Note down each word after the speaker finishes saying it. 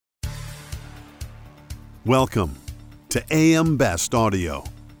Welcome to AM Best Audio.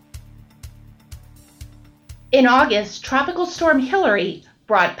 In August, Tropical Storm Hilary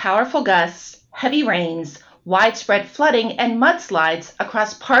brought powerful gusts, heavy rains, widespread flooding, and mudslides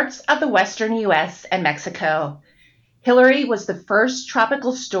across parts of the western U.S. and Mexico. Hilary was the first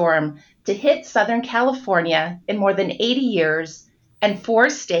tropical storm to hit Southern California in more than 80 years, and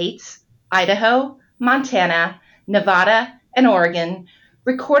 4 states, Idaho, Montana, Nevada, and Oregon,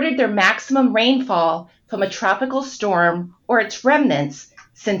 recorded their maximum rainfall from a tropical storm or its remnants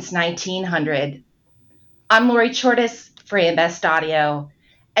since 1900. I'm Lori Chortis for Best Audio,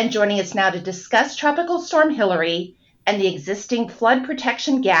 and joining us now to discuss Tropical Storm Hilary and the existing flood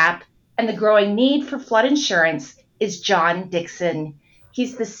protection gap and the growing need for flood insurance is John Dickson.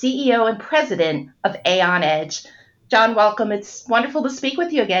 He's the CEO and president of Aon Edge. John, welcome. It's wonderful to speak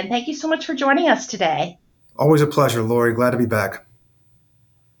with you again. Thank you so much for joining us today. Always a pleasure, Lori. Glad to be back.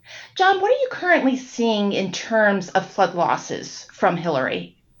 John, what are you currently seeing in terms of flood losses from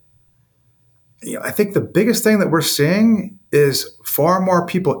Hilary? I think the biggest thing that we're seeing is far more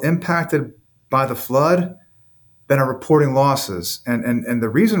people impacted by the flood than are reporting losses. And the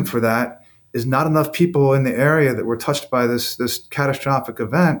reason for that is not enough people in the area that were touched by this catastrophic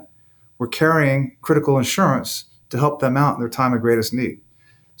event were carrying critical insurance to help them out in their time of greatest need.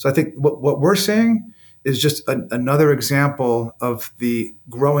 So I think what we're seeing is just another example of the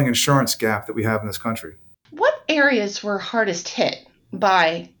growing insurance gap that we have in this country. What areas were hardest hit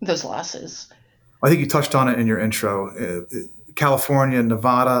by those losses? I think you touched on it in your intro. California,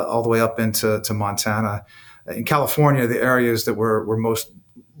 Nevada, all the way up into Montana. In California, the areas that were most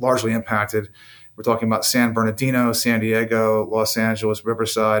largely impacted, we're talking about San Bernardino, San Diego, Los Angeles,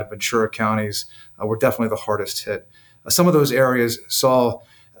 Riverside, Ventura counties were definitely the hardest hit. Some of those areas saw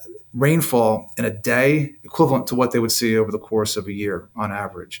rainfall in a day equivalent to what they would see over the course of a year on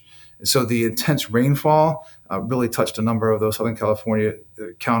average. And so the intense rainfall really touched a number of those Southern California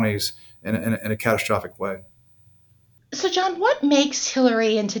counties in a catastrophic way. So, John, what makes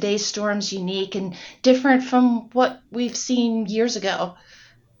Hilary and today's storms unique and different from what we've seen years ago?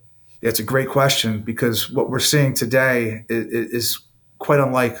 Yeah, it's a great question because what we're seeing today is quite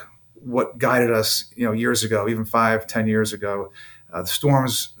unlike what guided us, years ago, even 5-10 years ago. The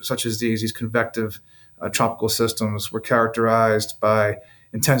storms such as these convective tropical systems were characterized by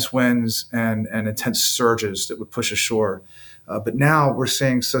intense winds and intense surges that would push ashore. But now we're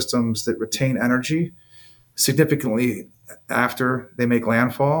seeing systems that retain energy significantly after they make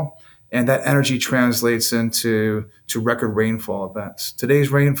landfall, and that energy translates into record rainfall events.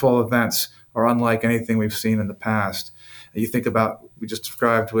 Today's rainfall events are unlike anything we've seen in the past. You think about, we just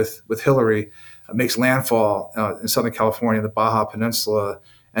described with Hilary, makes landfall in Southern California, the Baja Peninsula,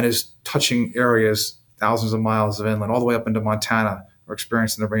 and is touching areas thousands of miles of inland, all the way up into Montana, are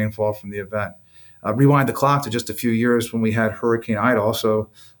experiencing the rainfall from the event. Rewind the clock to just a few years when we had Hurricane Ida, also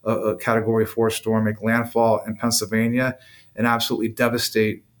a Category 4 storm, make landfall in Pennsylvania and absolutely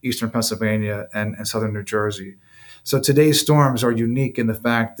devastate eastern Pennsylvania and southern New Jersey. So today's storms are unique in the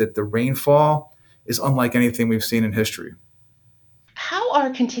fact that the rainfall is unlike anything we've seen in history. How are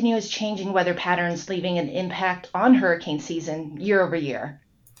continuous changing weather patterns leaving an impact on hurricane season year over year?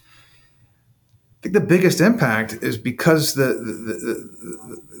 I think the biggest impact is because the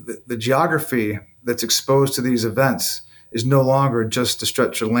geography that's exposed to these events is no longer just a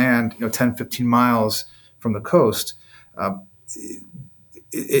stretch of land, 10, 15 miles from the coast.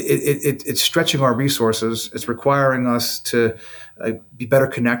 It's stretching our resources. It's requiring us to be better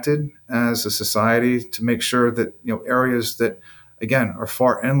connected as a society to make sure that areas that, again, are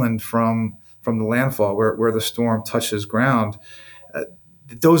far inland from the landfall where the storm touches ground,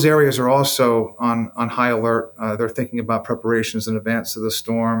 those areas are also on high alert. They're thinking about preparations in advance of the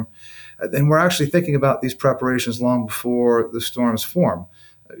storm. And we're actually thinking about these preparations long before the storms form.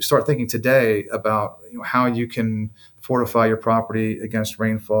 You start thinking today about how you can fortify your property against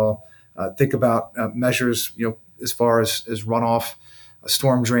rainfall. Think about measures as far as runoff,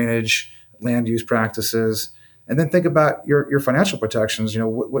 storm drainage, land use practices. And then think about your financial protections,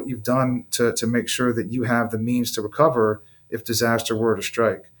 what you've done to make sure that you have the means to recover if disaster were to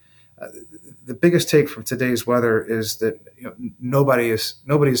strike. The biggest take from today's weather is that nobody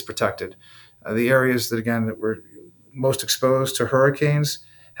is protected. The areas that were most exposed to hurricanes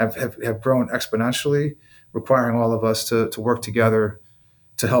have grown exponentially, requiring all of us to work together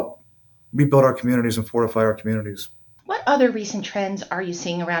to help rebuild our communities and fortify our communities. What other recent trends are you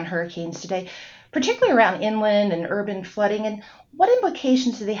seeing around hurricanes today, particularly around inland and urban flooding, and what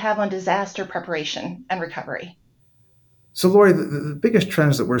implications do they have on disaster preparation and recovery? So, Lori, the biggest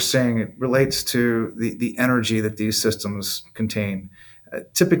trends that we're seeing relates to the energy that these systems contain.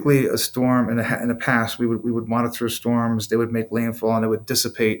 Typically, a storm in the past, we would monitor storms. They would make landfall and it would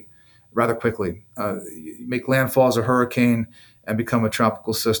dissipate rather quickly. You make landfall as a hurricane and become a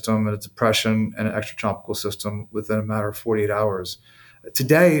tropical system and a depression and an extratropical system within a matter of 48 hours.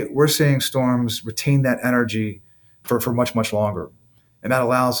 Today, we're seeing storms retain that energy for much, much longer. And that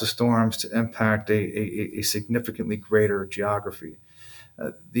allows the storms to impact a significantly greater geography.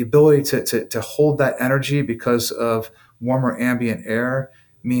 The ability to hold that energy because of warmer ambient air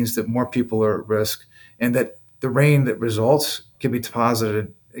means that more people are at risk, and that the rain that results can be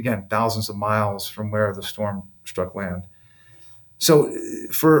deposited, again, thousands of miles from where the storm struck land. So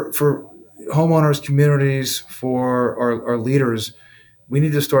for homeowners, communities, for our leaders, we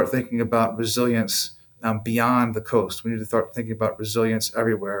need to start thinking about resilience beyond the coast. We need to start thinking about resilience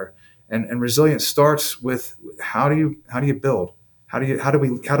everywhere, and resilience starts with how do you build? How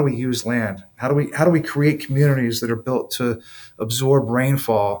do we use land? How do we create communities that are built to absorb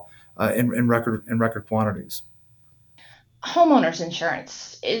rainfall in record quantities? Homeowners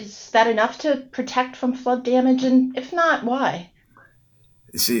insurance, is that enough to protect from flood damage? And if not, why?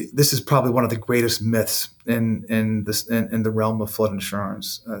 See, this is probably one of the greatest myths in the realm of flood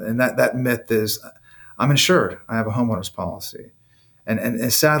insurance, and that myth is, I'm insured. I have a homeowner's policy,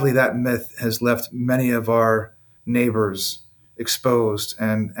 and sadly, that myth has left many of our neighbors exposed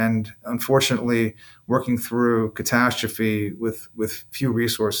and unfortunately working through catastrophe with few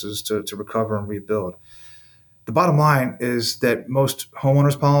resources to recover and rebuild. The bottom line is that most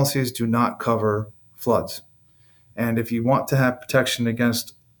homeowners policies do not cover floods. And if you want to have protection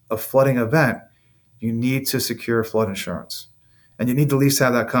against a flooding event, you need to secure flood insurance. And you need to at least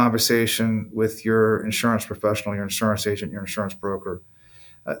have that conversation with your insurance professional, your insurance agent, your insurance broker.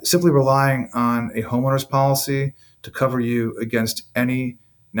 Simply relying on a homeowner's policy to cover you against any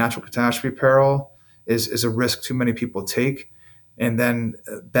natural catastrophe peril is a risk too many people take. And then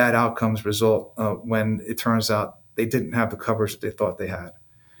bad outcomes result when it turns out they didn't have the coverage that they thought they had.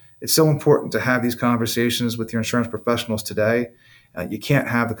 It's so important to have these conversations with your insurance professionals today. You can't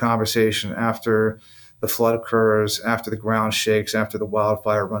have the conversation after the flood occurs, after the ground shakes, after the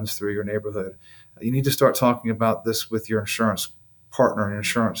wildfire runs through your neighborhood. You need to start talking about this with your insurance partner and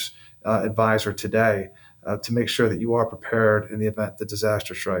insurance advisor today to make sure that you are prepared in the event that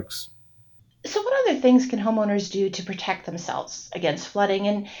disaster strikes. So, what other things can homeowners do to protect themselves against flooding?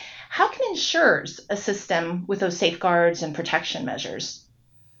 And how can insurers assist them with those safeguards and protection measures?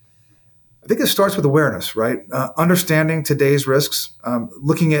 I think it starts with awareness, right? Understanding today's risks,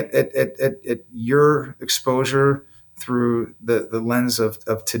 looking at your exposure through the lens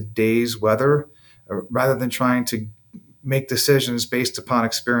of today's weather, rather than trying to make decisions based upon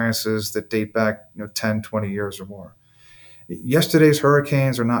experiences that date back 10, 20 years or more. Yesterday's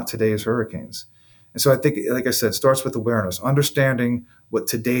hurricanes are not today's hurricanes. And so I think, like I said, it starts with awareness, understanding what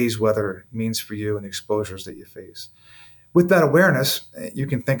today's weather means for you and the exposures that you face. With that awareness, you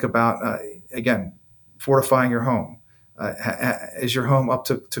can think about, again, fortifying your home. Is your home up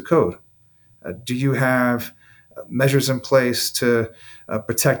to code? Do you have measures in place to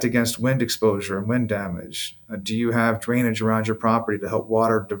protect against wind exposure and wind damage? Do you have drainage around your property to help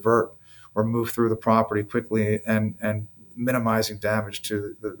water divert or move through the property quickly and minimizing damage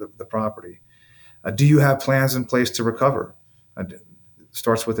to the property? Do you have plans in place to recover? It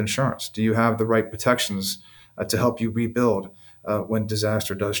starts with insurance. Do you have the right protections to help you rebuild when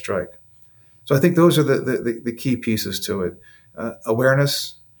disaster does strike? So I think those are the key pieces to it.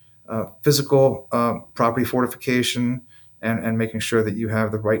 Awareness, physical property fortification, and making sure that you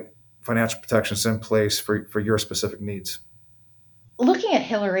have the right financial protections in place for your specific needs. Looking at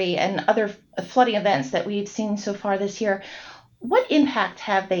Hilary and other flooding events that we've seen so far this year, what impact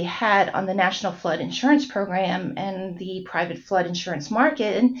have they had on the National Flood Insurance Program and the private flood insurance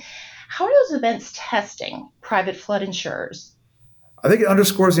market? And how are those events testing private flood insurers? I think it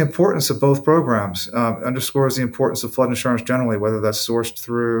underscores the importance of both programs, underscores the importance of flood insurance generally, whether that's sourced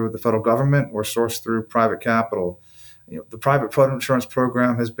through the federal government or sourced through private capital. The private flood insurance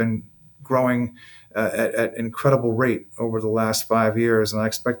program has been growing at incredible rate over the last 5 years, and I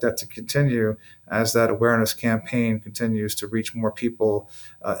expect that to continue as that awareness campaign continues to reach more people,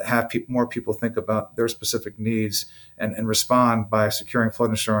 more people think about their specific needs and respond by securing flood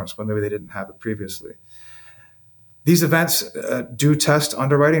insurance when maybe they didn't have it previously. These events do test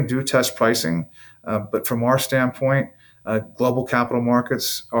underwriting, do test pricing, but from our standpoint, global capital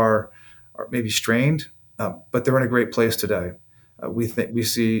markets are maybe strained, but they're in a great place today. We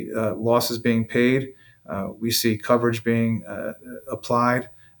see losses being paid, we see coverage being applied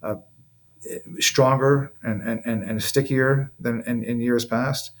stronger and stickier than in years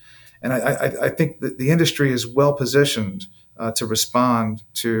past, And I think that the industry is well positioned to respond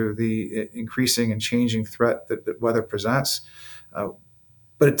to the increasing and changing threat that weather presents.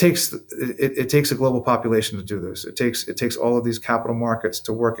 But it takes a global population to do this. It takes all of these capital markets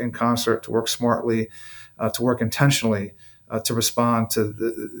to work in concert, to work smartly, to work intentionally, to respond to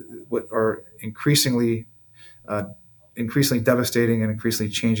what are increasingly devastating and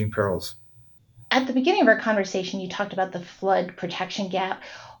increasingly changing perils. At the beginning of our conversation, you talked about the flood protection gap.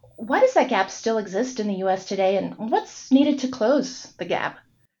 Why does that gap still exist in the U.S. today, and what's needed to close the gap?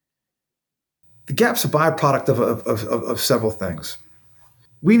 The gap's a byproduct of several things.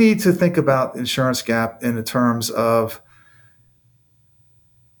 We need to think about insurance gap in the terms of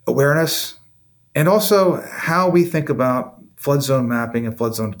awareness and also how we think about flood zone mapping and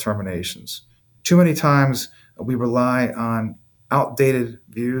flood zone determinations. Too many times we rely on outdated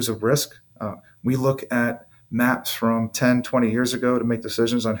views of risk. We look at maps from 10, 20 years ago to make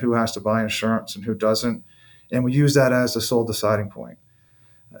decisions on who has to buy insurance and who doesn't. And we use that as the sole deciding point.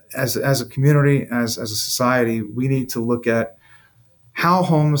 As a community, as a society, we need to look at how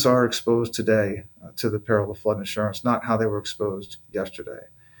homes are exposed today to the peril of flood insurance, not how they were exposed yesterday.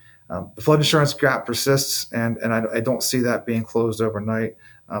 The flood insurance gap persists, and I don't see that being closed overnight.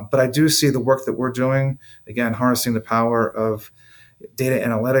 But I do see the work that we're doing, again, harnessing the power of data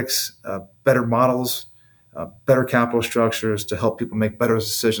analytics, better models, better capital structures to help people make better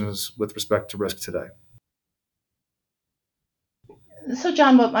decisions with respect to risk today. So,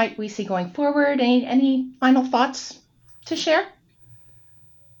 John, what might we see going forward? Any final thoughts to share?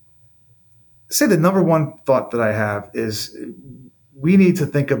 Say the number one thought that I have is we need to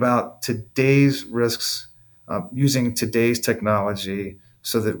think about today's risks using today's technology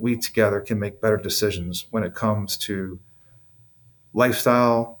so that we together can make better decisions when it comes to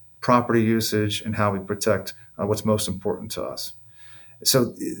lifestyle, property usage, and how we protect what's most important to us.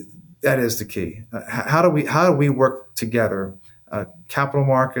 So that is the key. How do we work together, capital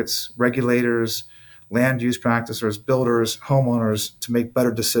markets, regulators, land use practitioners, builders, homeowners, to make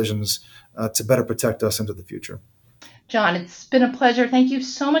better decisions to better protect us into the future? John, it's been a pleasure. Thank you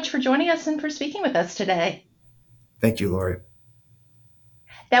so much for joining us and for speaking with us today. Thank you, Lori.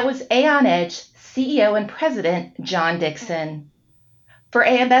 That was Aon Edge CEO and President John Dickson. For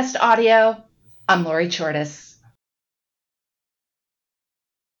AM Best Audio, I'm Lori Chortis.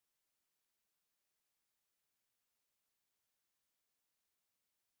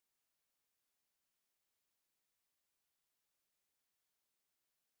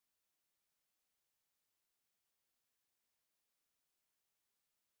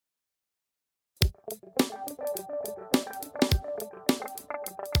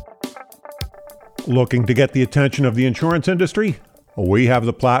 Looking to get the attention of the insurance industry? We have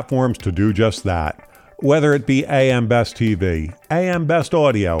the platforms to do just that. Whether it be AM Best TV, AM Best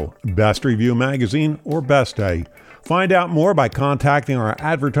Audio, Best Review Magazine, or Best Day. Find out more by contacting our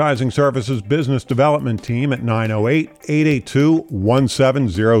Advertising Services Business Development Team at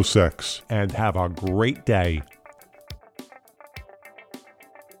 908-882-1706. And have a great day.